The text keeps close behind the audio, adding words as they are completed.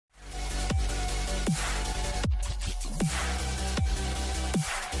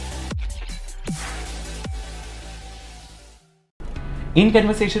In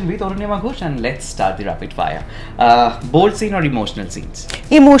conversation with Arunima Ghosh, and let's start the rapid fire. Bold scene or emotional scenes?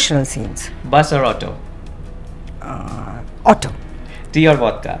 Emotional scenes. Bus or auto? Auto. Tea or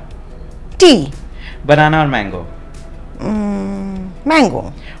vodka? Tea. Banana or mango?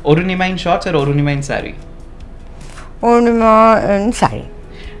 Mango. Arunima in shorts or Arunima in sari? Arunima in sari.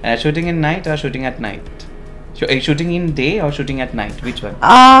 Shooting in night or shooting at night? Shooting in day or shooting at night? Which one?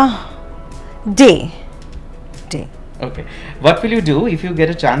 Day. Day. Okay. What will you do if you get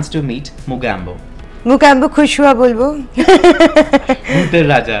a chance to meet Mugambo? Mugambo খুশ হওয়া বলবো। ভূতের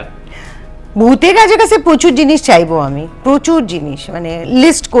রাজা। ভূতের রাজার কাছে প্রচুর জিনিস চাইবো আমি, প্রচুর জিনিস, মানে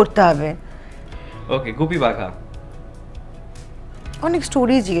লিস্ট করতে হবে। ওকে, গোপী বাঘা। অনেক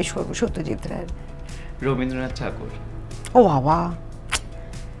স্টোরি জিজ্ঞেস করবো সত্যজিৎ রায়ের। রবীন্দ্রনাথ ঠাকুর। ও বাবা,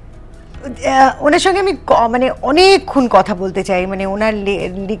 ওনার সঙ্গে আমি মানে অনেকক্ষণ কথা বলতে চাই, মানে ওনার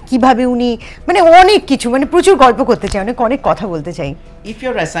কিভাবে উনি মানে অনেক কিছু, মানে প্রচুর গল্প করতে চাই, অনেক কথা বলতে চাই। If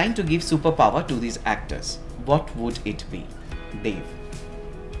you're assigned to give superpower to these actors, what would it be? Dev.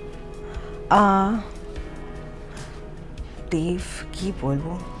 দেব কি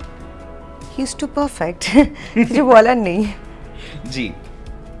বলবো, হি ইজ টু পারফেক্ট, কিছু বলার নেই। জিৎ।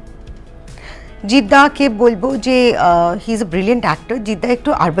 জিদ্দাকে বলবো যে he is a brilliant actor, Jeddah একটু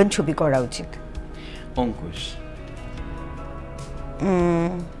আরবান ছবি করা উচিত। অঙ্কুশ।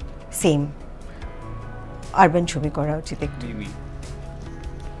 সেম, আরবান ছবি করা উচিত একটু।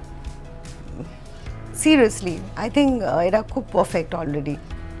 সিরিয়াসলি আই থিঙ্ক এরা খুব পারফেক্ট অলরেডি।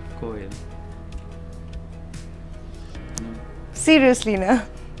 কোয়েল। সিরিয়াসলি না।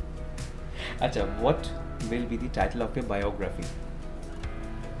 আচ্ছা, what will be the title of your biography?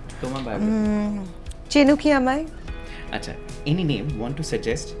 তোমার biography? চেনো কি আমায়? আচ্ছা, any name want to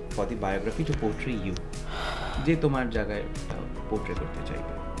suggest for the biography to portray you? যে তোমার জায়গায় পোর্ট্রে করতে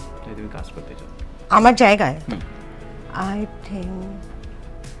চাইবে, যদি তুমি কাজ করতে চাও। আমার জায়গায় আই থিঙ্ক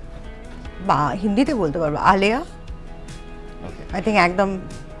বা হিন্দিতে বলতে পারবো আলেয়া। ওকে, আই থিঙ্ক একদম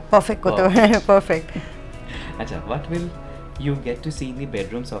পারফেক্ট করতে পারবে, পারফেক্ট। আচ্ছা, what will you get to see in the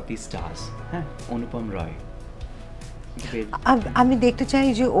bedrooms of the stars? হ্যাঁ, অনুপম রয়। আমি দেখতে চাই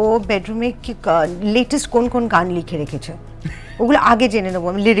যে ও বেডরুমে কি লেটেস্ট কোন কোন গান লিখে রেখেছে, ওগুলো আগে জেনে নেবো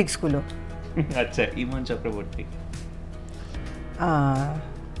আমি, লিরিক্সগুলো। আচ্ছা, ইমন Chakraborty.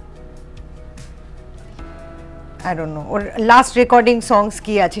 I don't know or last recording সংস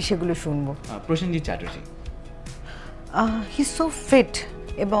কি আছে সেগুলো শুনবো। Prosenjit Chatterjee. He so fit,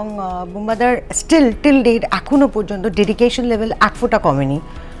 এবং বুম্বাদার স্টিল টিল ডেট এখনো পর্যন্ত ডেডিকেশন লেভেল এক ফোঁটা কমেনি,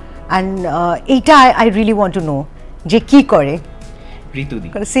 অ্যান্ড এইটা I really want to know যে কি করে। ঋতুদি।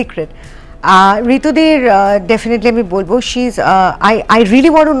 সিক্রেট। ঋতুদির ডেফিনেটলি আমি বলবো she is, I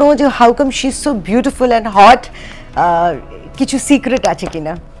really want to know যে how come she is so beautiful and hot, কিছু সিক্রেট আছে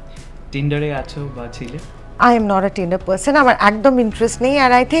কিনা। টিন্ডারে আছো বা ছিলে? I am not a Tinder person, আমার একদম ইন্টারেস্ট নেই,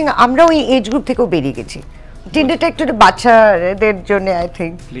 আর আই থিঙ্ক আমরা ওই এজ গ্রুপ থেকেও বেরিয়ে গেছি। টিন্ডারটা একটু বাচ্চাদের জন্য আই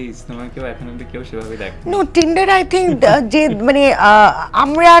থিঙ্ক। প্লিজ, তোমাকেও এখন অবধি কেউ সেভাবে দেখে নো টিন্ডার আই থিঙ্ক যে মানে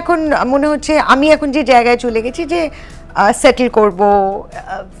আমরা এখন মনে হচ্ছে আমি এখন যে জায়গায় চলে গেছি যে সেটেল করব,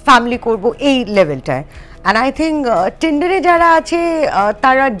 ফ্যামিলি করব, এই লেভেলটায়। অ্যান্ড আই থিঙ্ক টিন্ডারে যারা আছে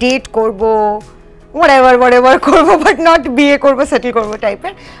তারা ডেট করব, whatever করবো, বাট নট বিয়ে করবো, সেটেল করবো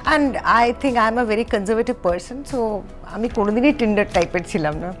টাইপের। And I think I am a very conservative person, so আমি কোনোদিনই টিন্ডার টাইপের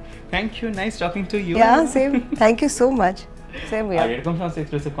ছিলাম না। Thank you, nice talking to you. Yeah, same. Thank you so much. Same here. আর এরকম সমস্ত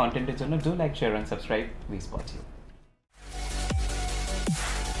এক্সক্লুসিভ কন্টেন্টের জন্য do like, share and subscribe উইসপটিউ।